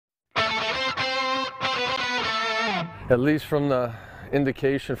At least from the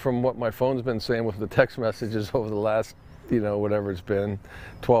indication from what my phone's been saying with the text messages over the last, whatever it's been,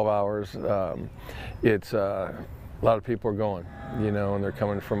 12 hours, it's a lot of people are going, and they're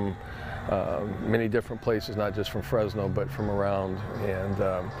coming from many different places, not just from Fresno, but from around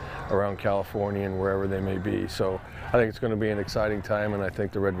around California and wherever they may be. So I think it's going to be an exciting time, and I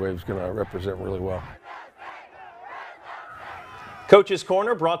think the Red Wave's going to represent really well. Coach's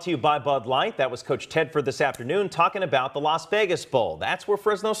Corner brought to you by Bud Light. That was Coach Tedford this afternoon talking about the Las Vegas Bowl. That's where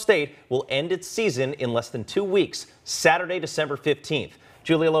Fresno State will end its season in less than 2 weeks, Saturday, December 15th.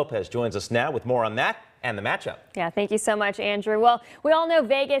 Julia Lopez joins us now with more on that and the matchup. Yeah, thank you so much, Andrew. Well, we all know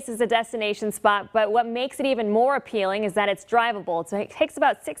Vegas is a destination spot, but what makes it even more appealing is that it's drivable. So it takes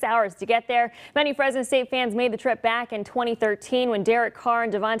about 6 hours to get there. Many Fresno State fans made the trip back in 2013 when Derek Carr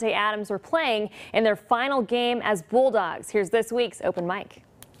and Devontae Adams were playing in their final game as Bulldogs. Here's this week's Open Mic.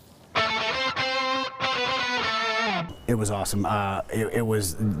 It was awesome. It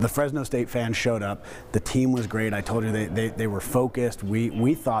was the Fresno State fans showed up. The team was great. I told you they were focused.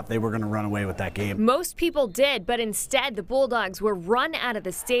 We thought they were going to run away with that game. Most people did, but instead the Bulldogs were run out of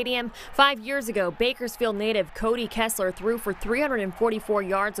the stadium. 5 years ago, Bakersfield native Cody Kessler threw for 344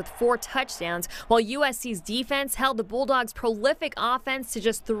 yards with 4 touchdowns, while USC's defense held the Bulldogs' prolific offense to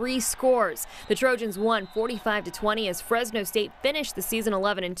just 3 scores. The Trojans won 45-20 as Fresno State finished the season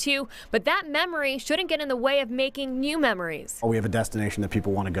 11-2, but that memory shouldn't get in the way of making new memories. We have a destination that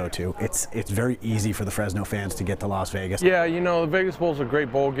people want to go to. It's very easy for the Fresno fans to get to Las Vegas. Yeah, the Vegas Bowl is a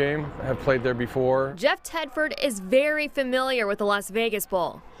great bowl game. I've played there before. Jeff Tedford is very familiar with the Las Vegas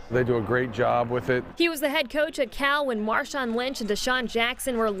Bowl. They do a great job with it. He was the head coach at Cal when Marshawn Lynch and Deshaun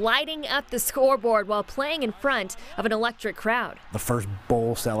Jackson were lighting up the scoreboard while playing in front of an electric crowd. The first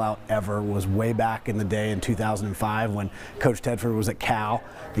bowl sellout ever was way back in the day in 2005 when Coach Tedford was at Cal.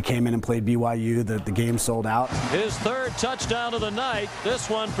 He came in and played BYU. The game sold out. His third touchdown of the night, this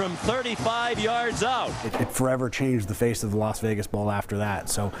one from 35 yards out. It forever changed the face of the Las Vegas Bowl after that.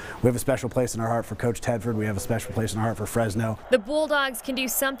 So we have a special place in our heart for Coach Tedford. We have a special place in our heart for Fresno. The Bulldogs can do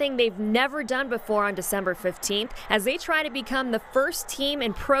something they've never done before on December 15th as they try to become the first team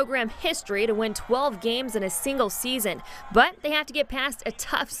in program history to win 12 games in a single season. But they have to get past a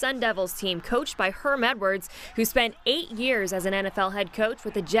tough Sun Devils team coached by Herm Edwards, who spent 8 years as an NFL head coach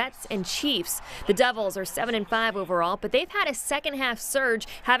with the Jets and Chiefs. The Devils are 7-5 overall, but they've had a second-half surge,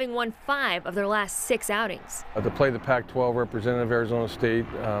 having won 5 of their last 6 outings. To play the Pac-12 representative Arizona State,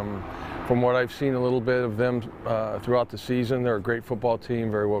 from what I've seen a little bit of them throughout the season, they're a great football team,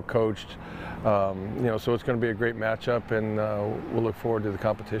 very well coached. So it's going to be a great matchup, and we'll look forward to the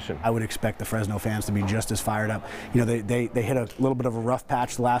competition. I would expect the Fresno fans to be just as fired up. They hit a little bit of a rough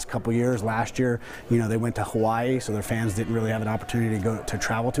patch the last couple years. Last year, they went to Hawaii, so their fans didn't really have an opportunity to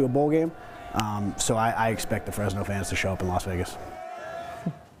travel to a bowl game. So I expect the Fresno fans to show up in Las Vegas.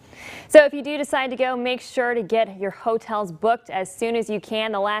 So if you do decide to go, make sure to get your hotels booked as soon as you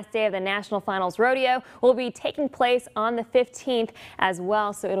can. The last day of the National Finals Rodeo will be taking place on the 15th as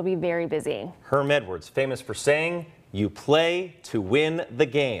well, so it'll be very busy. Herm Edwards, famous for saying, "You play to win the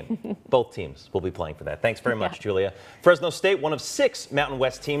game." Both teams will be playing for that. Thanks very much, Julia. Fresno State, one of 6 Mountain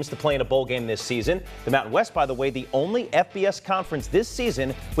West teams to play in a bowl game this season. The Mountain West, by the way, the only FBS conference this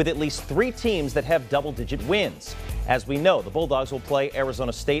season with at least 3 teams that have double-digit wins. As we know, the Bulldogs will play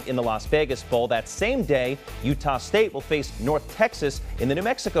Arizona State in the Las Vegas Bowl. That same day, Utah State will face North Texas in the New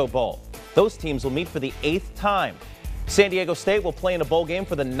Mexico Bowl. Those teams will meet for the 8th time. San Diego State will play in a bowl game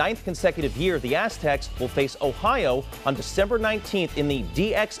for the 9th consecutive year. The Aztecs will face Ohio on December 19th in the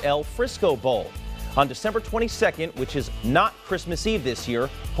DXL Frisco Bowl. On December 22nd, which is not Christmas Eve this year,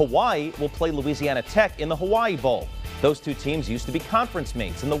 Hawaii will play Louisiana Tech in the Hawaii Bowl. Those 2 teams used to be conference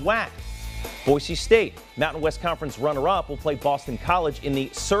mates in the WAC. Boise State, Mountain West Conference runner-up, will play Boston College in the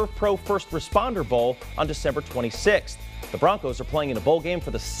ServPro First Responder Bowl on December 26th. The Broncos are playing in a bowl game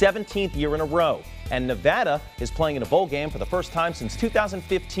for the 17th year in a row, and Nevada is playing in a bowl game for the first time since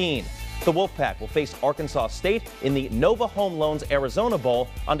 2015. The Wolfpack will face Arkansas State in the Nova Home Loans Arizona Bowl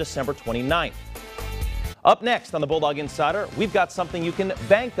on December 29th. Up next on the Bulldog Insider, we've got something you can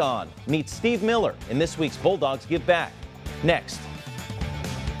bank on. Meet Steve Miller in this week's Bulldogs Give Back. Next.